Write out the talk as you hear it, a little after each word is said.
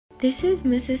This is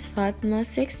Mrs. Fatma,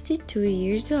 62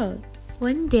 years old.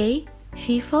 One day,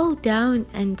 she fell down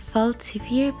and felt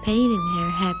severe pain in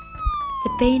her hip. The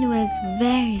pain was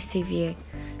very severe,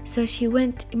 so she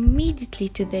went immediately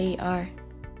to the ER.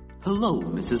 Hello,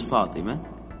 Mrs. Fatima.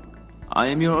 I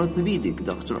am your orthopedic,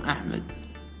 Dr. Ahmed.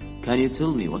 Can you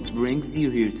tell me what brings you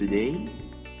here today?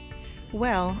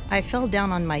 Well, I fell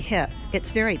down on my hip.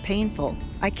 It's very painful.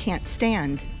 I can't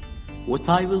stand. What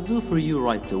I will do for you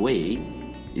right away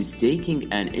is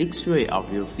taking an X-ray of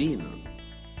your femur.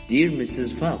 Dear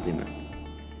Mrs. Fatima,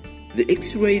 the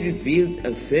X-ray revealed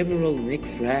a femoral neck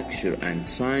fracture and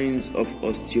signs of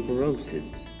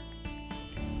osteoporosis.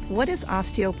 What is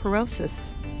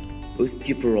osteoporosis?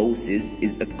 Osteoporosis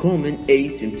is a common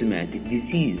asymptomatic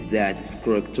disease that's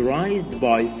characterized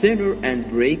by thinner and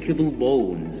breakable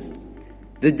bones.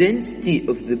 The density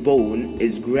of the bone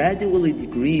is gradually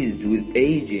decreased with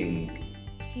aging.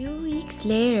 A few weeks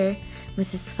later,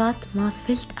 Mrs. Fatma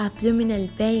felt abdominal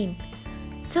pain,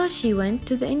 so she went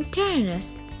to the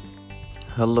internist.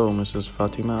 Hello, Mrs.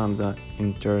 Fatima. I'm the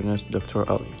internist, Dr.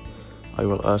 Ali. I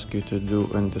will ask you to do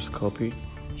endoscopy.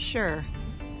 Sure.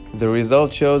 The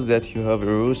result shows that you have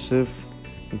erosive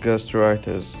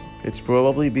gastritis. It's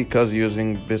probably because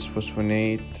using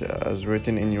bisphosphonate as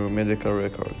written in your medical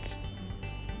records.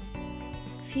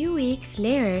 A few weeks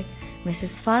later,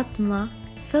 Mrs. Fatma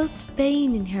felt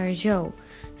pain in her jaw,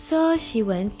 so she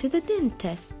went to the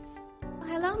dentist.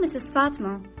 Hello, Mrs.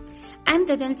 Fatma. I'm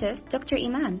the dentist, Dr.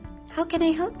 Iman. How can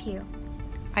I help you?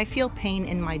 I feel pain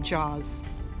in my jaws.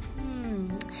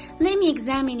 Let me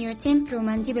examine your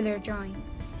temporomandibular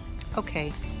joints.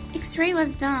 Okay. X-ray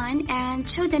was done and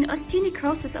showed an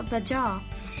osteonecrosis of the jaw.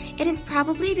 It is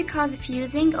probably because of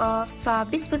using of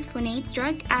bisphosphonate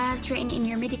drug as written in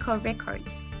your medical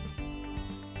records.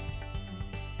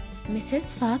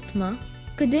 Mrs. Fatma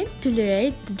couldn't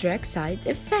tolerate the drug side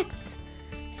effects,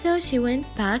 so she went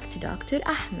back to Dr.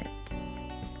 Ahmed.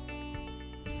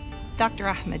 Dr.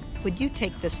 Ahmed, would you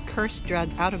take this cursed drug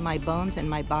out of my bones and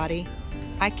my body?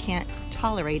 I can't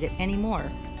tolerate it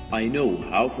anymore. I know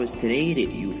how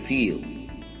frustrated you feel.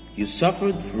 You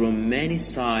suffered from many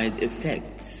side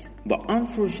effects, but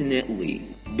unfortunately,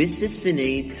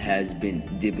 bisphosphonate has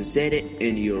been deposited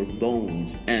in your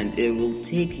bones and it will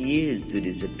take years to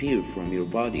disappear from your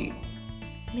body.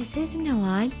 Mrs.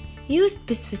 Nawal used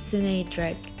bisphosphonate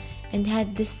drug and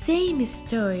had the same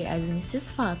story as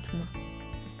Mrs. Fatma.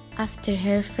 After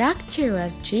her fracture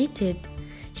was treated,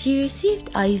 she received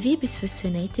IV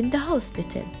bisphosphonate in the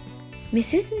hospital.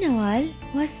 Mrs. Nawal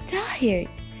was tired.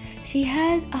 She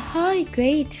has a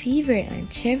high-grade fever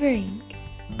and shivering.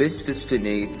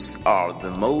 Bisphosphonates are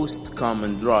the most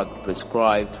common drug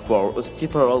prescribed for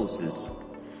osteoporosis.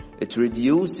 It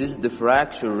reduces the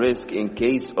fracture risk in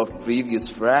case of previous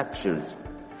fractures.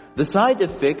 The side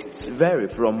effects vary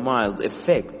from mild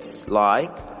effects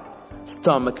like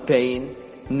stomach pain,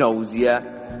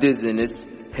 nausea, dizziness,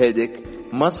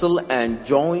 headache, muscle and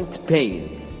joint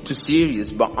pain, to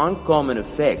serious but uncommon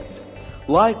effects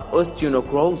like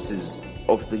osteonecrosis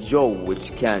of the jaw,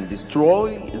 which can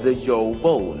destroy the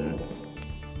jawbone.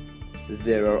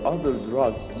 There are other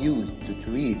drugs used to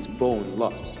treat bone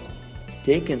loss,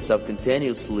 taken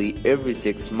subcutaneously every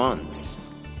 6 months.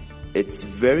 It's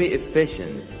very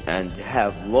efficient and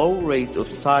have low rate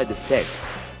of side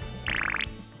effects.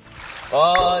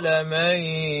 قال من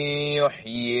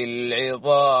يحيي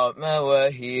العظام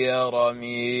وهي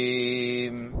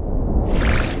رميم